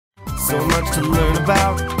so much to learn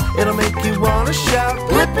about. It'll make you wanna shout,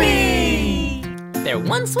 Blippi! There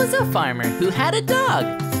once was a farmer who had a dog.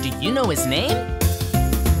 Do you know his name?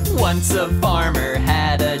 Once a farmer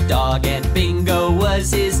had a dog and Bingo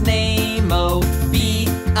was his name. Oh,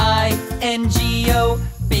 B-I-N-G-O,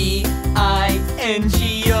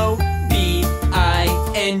 B-I-N-G-O,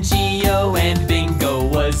 B-I-N-G-O, and Bingo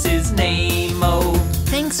was his name. Oh,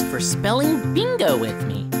 Thanks for spelling bingo with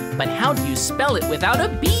me. But how do you spell it without a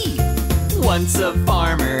B? once a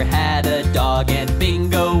farmer had a dog and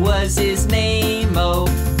Bingo was his name. Oh,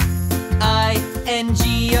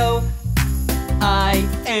 I-N-G-O,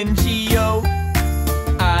 I-N-G-O,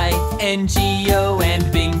 I-N-G-O,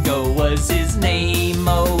 and Bingo was his name.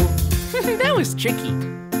 Oh, That was tricky.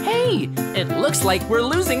 Hey, it looks like we're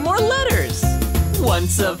losing more letters.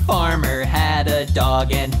 once a farmer had a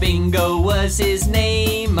dog and Bingo was his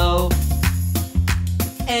name. Oh,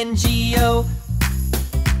 N-G-O,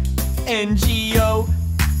 N-G-O,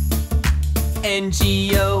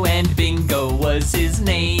 N-G-O, and Bingo was his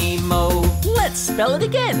name. Oh, Let's spell it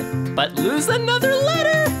again, but lose another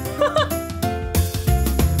letter.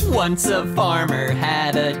 once a farmer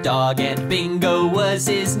had a dog and Bingo was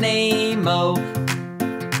his name. Oh,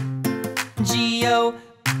 G-O,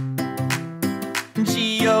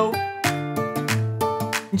 G-O,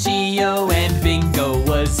 G-O, and Bingo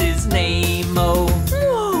was his name. Oh,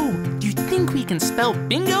 Whoa, do you think we can spell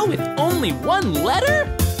bingo with only one letter?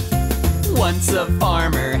 once a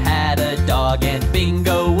farmer had a dog and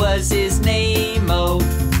Bingo was his name. Oh,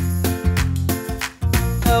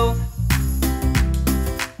 oh,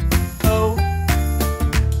 oh,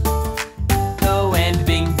 oh, and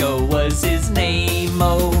Bingo was his name.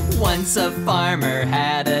 Oh, once a farmer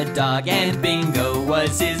had a dog and Bingo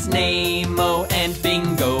was his name. Oh, and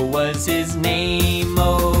Bingo was his name.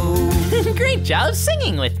 Oh, Great job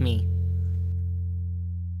singing with me.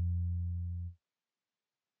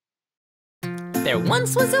 There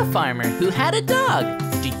once was a farmer who had a dog.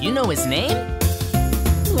 Do you know his name?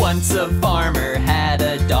 once a farmer had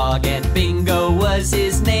a dog and Bingo was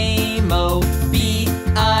his name. Oh, B-I-N-G-O,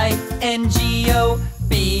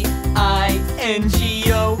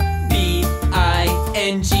 B-I-N-G-O,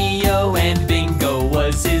 B-I-N-G-O, and Bingo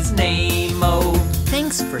was his name. Oh,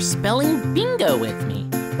 Thanks for spelling bingo with me.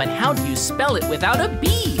 But how do you spell it without a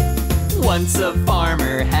B? once a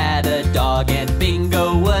farmer had a dog and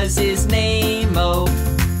Bingo was his name. Oh,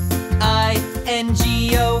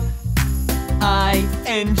 I-N-G-O,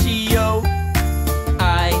 I-N-G-O,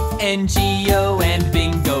 I-N-G-O, and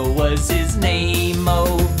Bingo was his name.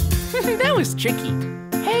 Oh, That was tricky.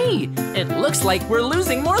 Hey, it looks like we're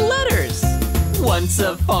losing more letters. once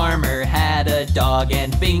a farmer had a dog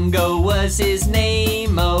and Bingo was his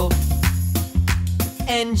name. Oh,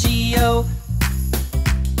 N-G-O,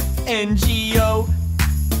 N-G-O,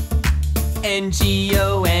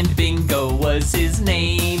 N-G-O, and Bingo was his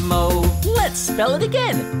name. Oh, Let's spell it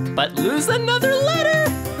again, but lose another letter.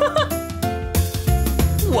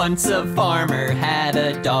 once a farmer had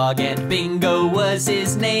a dog and Bingo was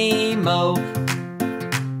his name. Oh,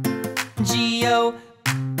 G-O,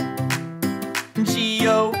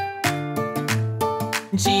 G-O,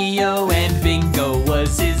 G-O, and Bingo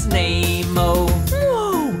was his name. Oh,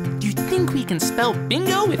 Whoa, do you think we can spell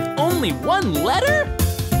bingo with only one letter?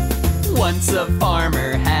 once a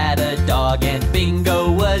farmer had a dog and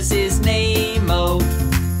Bingo was his name. Oh,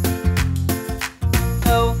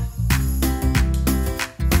 oh,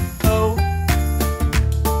 oh,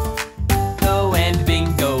 oh, and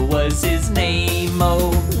Bingo was his name.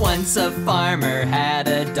 Oh, once a farmer had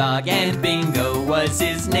a dog and Bingo was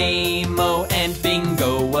his name. Oh, and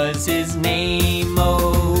Bingo was his name.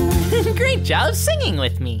 Oh, Great job singing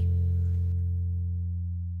with me.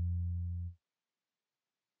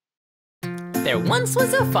 There once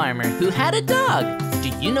was a farmer who had a dog. Do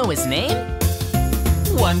you know his name?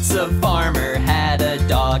 once a farmer had a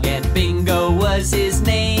dog and Bingo was his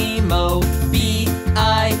name. Oh,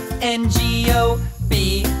 B-I-N-G-O,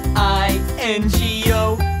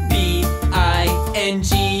 B-I-N-G-O,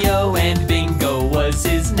 B-I-N-G-O, and Bingo was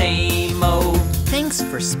his name. Oh, Thanks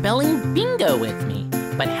for spelling bingo with me.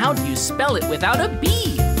 But how do you spell it without a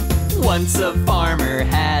B? once a farmer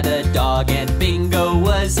had a dog and Bingo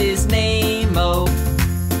was his name. Oh,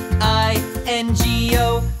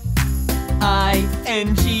 I-N-G-O,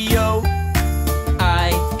 I-N-G-O,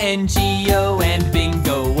 I-N-G-O, and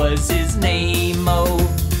Bingo was his name. Oh,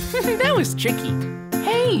 That was tricky.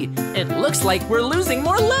 Hey, it looks like we're losing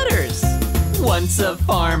more letters. once a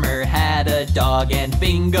farmer had a dog and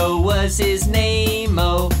Bingo was his name.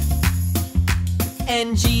 Oh,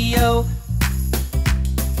 N-G-O,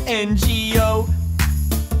 N-G-O,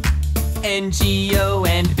 N-G-O,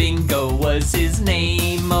 and Bingo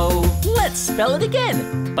spell it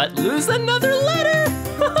again, but lose another letter.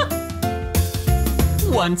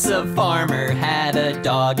 Once a farmer had a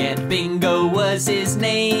dog and Bingo was his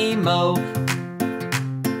name-o.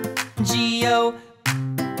 Geo,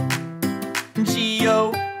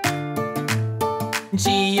 Geo,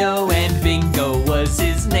 Geo, and Bingo was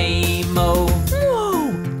his name-o.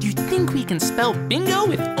 Whoa! Do you think we can spell bingo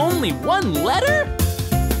with only one letter?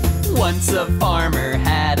 Once a farmer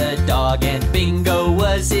had a dog and Bingo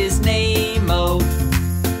was his name-o.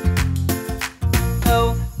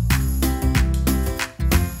 Oh,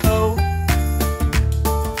 oh,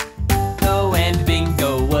 oh, and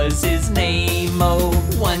Bingo was his name-o.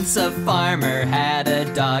 Once a farmer had a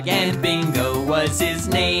dog and Bingo was his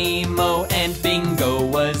name-o, and Bingo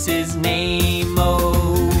was his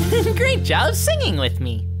name-o. Great job singing with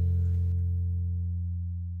me.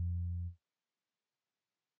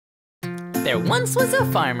 There once was a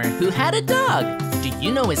farmer who had a dog. Do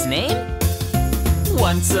you know his name?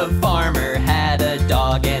 Once a farmer had a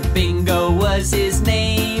dog and Bingo was his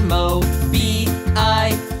name-o.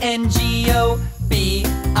 B-I-N-G-O,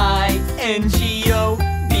 B-I-N-G-O,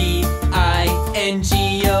 B-I-N-G-O,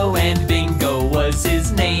 and Bingo was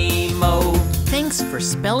his name-o. Thanks for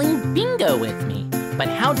spelling bingo with me. But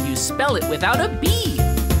how do you spell it without a B?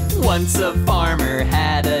 Once a farmer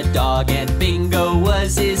had a dog and Bingo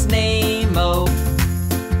was his name-o.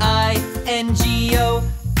 I-N-G-O,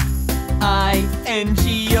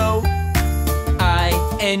 I-N-G-O,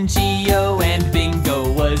 I-N-G-O, and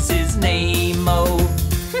Bingo was his name-o.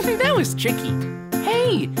 That was tricky.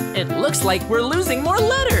 Hey, it looks like we're losing more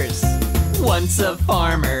letters. Once a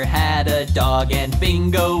farmer had a dog and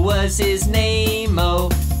Bingo was his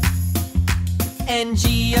name-o.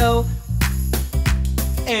 N-G-O,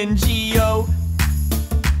 N-G-O,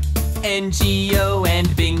 N-G-O,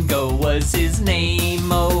 and Bingo was his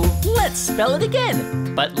name-o. Let's spell it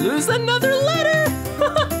again, but lose another letter.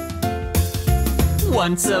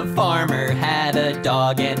 Once a farmer had a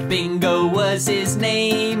dog and Bingo was his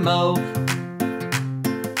name-o.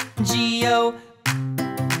 G-O,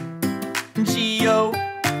 G-O,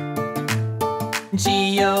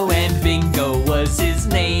 G-O, and Bingo was his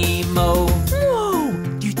name-o. Whoa!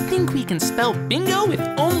 Do you think we can spell bingo with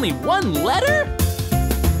only one letter?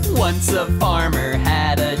 Once a farmer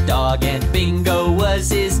had a dog and Bingo was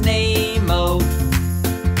his name-o.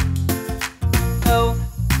 Oh,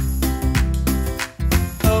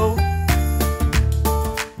 oh,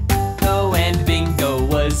 oh, and Bingo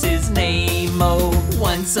was his name-o.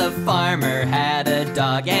 Once a farmer had a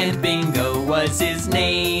dog and Bingo was his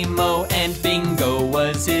name-o, and Bingo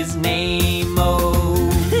was his name-o.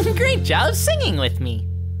 Great job singing with me.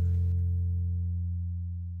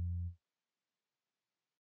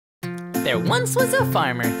 There once was a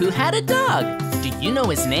farmer who had a dog. Do you know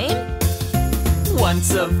his name?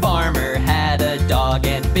 Once a farmer had a dog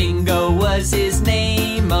and Bingo was his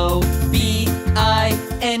name-o. B-I-N-G-O,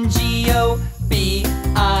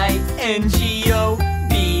 B-I-N-G-O,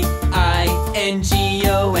 B-I-N-G-O,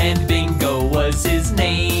 and Bingo was his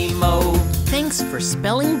name-o. Thanks for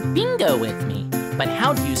spelling bingo with me. But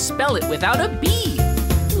how do you spell it without a B?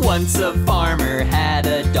 Once a farmer had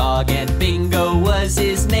a dog and Bingo was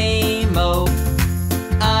his name-o.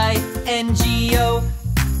 I-N-G-O,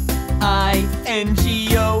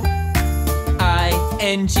 I-N-G-O,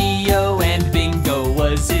 I-N-G-O, and Bingo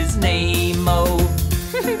was his name-o.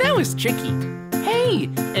 That was tricky. Hey,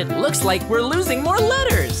 it looks like we're losing more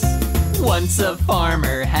letters. Once a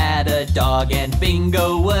farmer had a dog and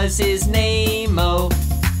Bingo was his name-o.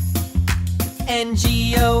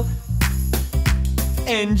 N-G-O,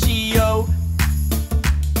 N-G-O,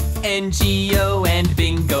 N-G-O, and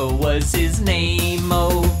Bingo was his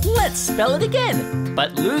name-o. Let's spell it again,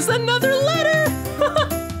 but lose another letter.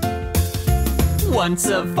 Once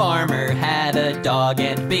a farmer had a dog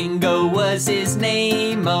and Bingo was his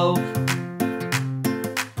name-o.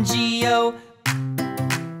 G-O,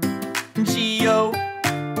 G-O,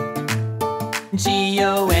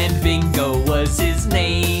 G-O, and Bingo was his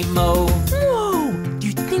name-o. Whoa! Do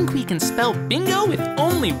you think we can spell bingo with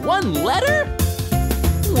only one letter?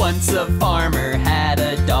 Once a farmer had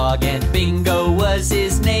a dog and Bingo was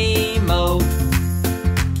his name-o.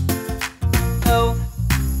 Oh,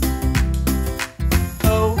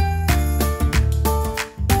 oh,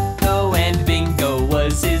 oh, and Bingo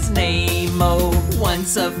was his name-o.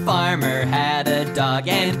 Once a farmer had a dog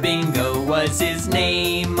and Bingo was his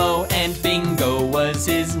name-o, and Bingo was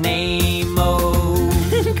his name-o.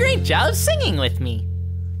 Great job singing with me.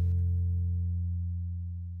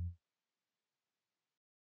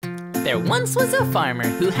 There once was a farmer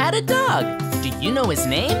who had a dog. Do you know his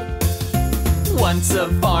name? Once a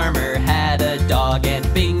farmer had a dog and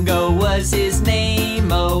Bingo was his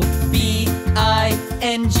name-o. B-I-N-G-O,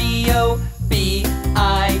 B-I-N-G-O,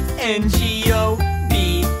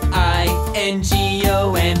 B-I-N-G-O,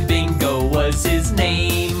 and Bingo was his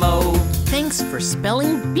name-o. Thanks for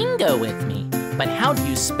spelling bingo with me. But how do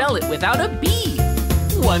you spell it without a B?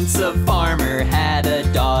 Once a farmer had a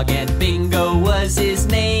dog and Bingo was his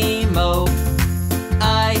name-o.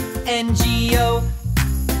 I-N-G-O,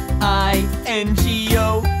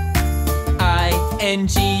 I-N-G-O,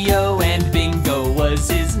 I-N-G-O, and Bingo was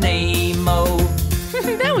his name-o.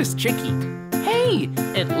 That was tricky. Hey,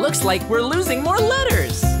 it looks like we're losing more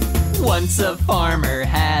letters. Once a farmer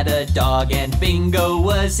had a dog and Bingo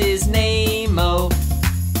was his name-o.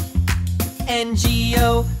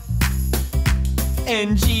 N-G-O,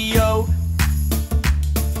 N-G-O,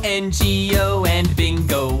 N-G-O, and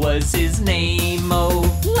Bingo was his name-o.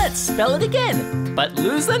 Let's spell it again, but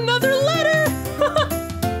lose another letter.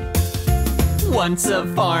 Once a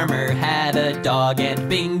farmer had a dog and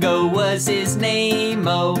Bingo was his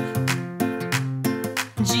name-o.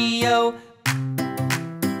 G-O,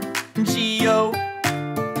 G-O,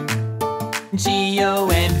 G-O,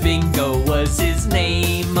 and Bingo was his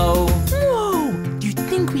name-o. Whoa! Do you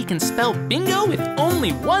think we can spell bingo with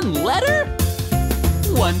only one letter?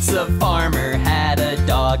 Once a farmer had a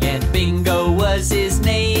dog and Bingo was his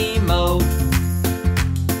name-o.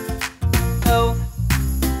 O,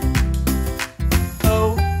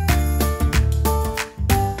 O,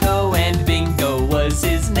 O, and Bingo was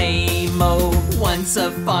his name-o. Once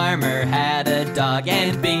a farmer had a dog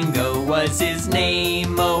and Bingo was his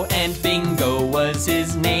name-o, and Bingo was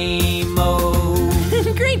his name-o.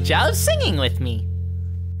 Great job singing with me.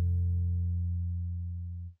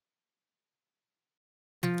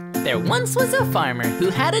 There once was a farmer who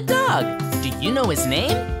had a dog. Do you know his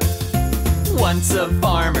name? Once a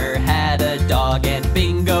farmer had a dog and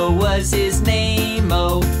Bingo was his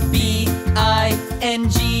name-o. B-I-N-G-O,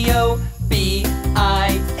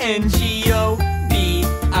 B-I-N-G-O,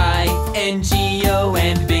 B-I-N-G-O,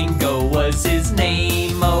 and Bingo was his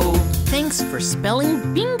name-o. Thanks for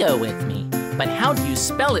spelling bingo with me. But how do you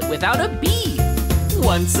spell it without a B?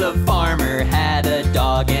 Once a farmer had a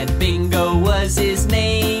dog and Bingo was his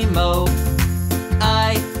name-o.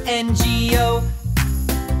 I-N-G-O,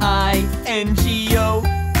 I-N-G-O,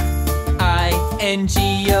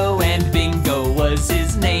 I-N-G-O, and Bingo was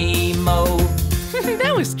his name-o.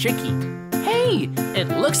 That was tricky. Hey, it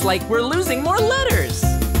looks like we're losing more letters.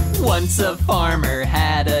 Once a farmer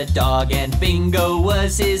had a dog and Bingo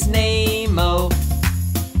was his name-o.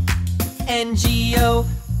 N-G-O,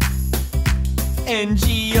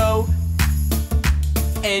 N-G-O,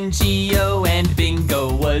 N-G-O, and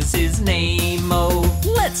Bingo was his name-o.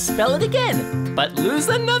 Let's spell it again, but lose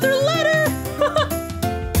another letter.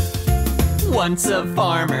 Once a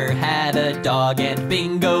farmer had a dog and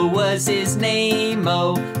Bingo was his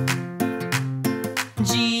name-o.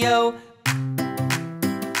 G-O,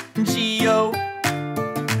 G-O,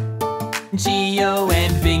 G-O,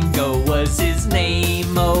 and Bingo was his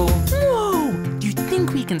name-o. Whoa! Do you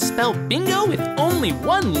think we can spell bingo with only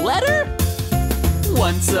one letter?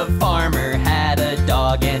 Once a farmer had a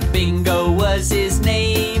dog and Bingo was his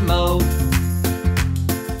name-o.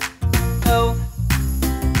 O,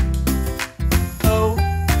 O,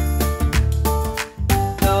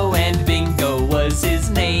 O, and Bingo was his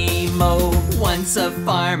name-o. Once a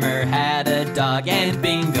farmer had a dog and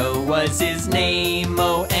Bingo was his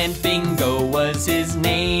name-o, and Bingo was his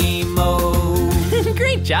name-o.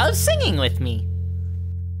 Great job singing with me.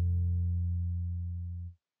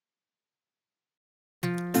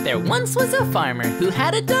 There once was a farmer who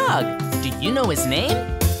had a dog. Do you know his name?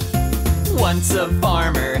 Once a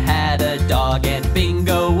farmer had a dog and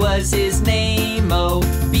Bingo was his name-o.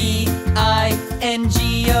 B-I-N-G-O,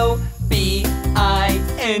 B-I-N-G-O,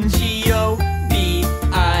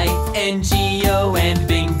 B-I-N-G-O, and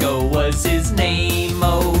Bingo was his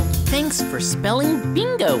name-o. Thanks for spelling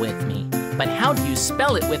bingo with me. But how do you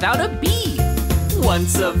spell it without a B?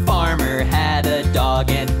 Once a farmer had a dog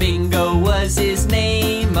and Bingo was his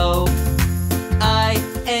name-o.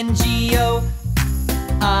 I-N-G-O,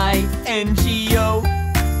 I-N-G-O,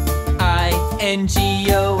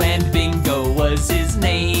 I-N-G-O, and Bingo was his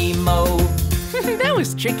name-o. That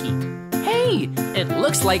was tricky. Hey, it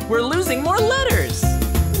looks like we're losing more letters.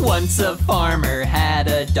 Once a farmer had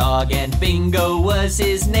a dog and Bingo was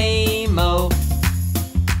his name-o.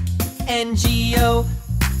 N-G-O,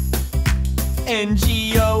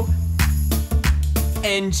 N-G-O,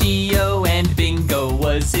 N-G-O, and Bingo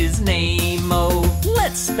was his name-o.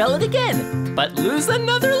 Let's spell it again, but lose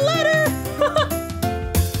another letter.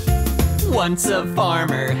 Once a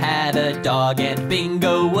farmer had a dog and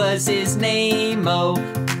Bingo was his name-o.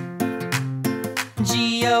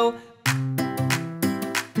 Geo,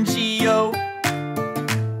 Geo,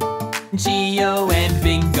 Geo and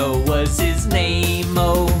Bingo was his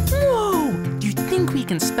name-o. Whoa! Do you think we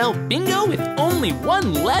can spell bingo with only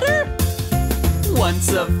one letter?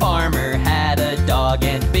 Once a farmer had a dog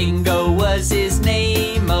and Bingo was his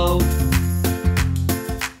name-o.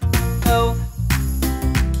 Oh,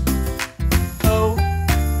 oh,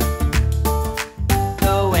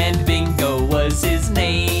 oh, and Bingo was his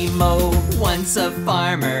name-o. Once a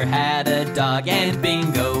farmer had a dog and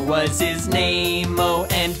Bingo was his name-o.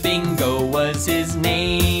 And Bingo was his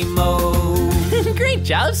name-o. Great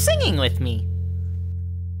job singing with me.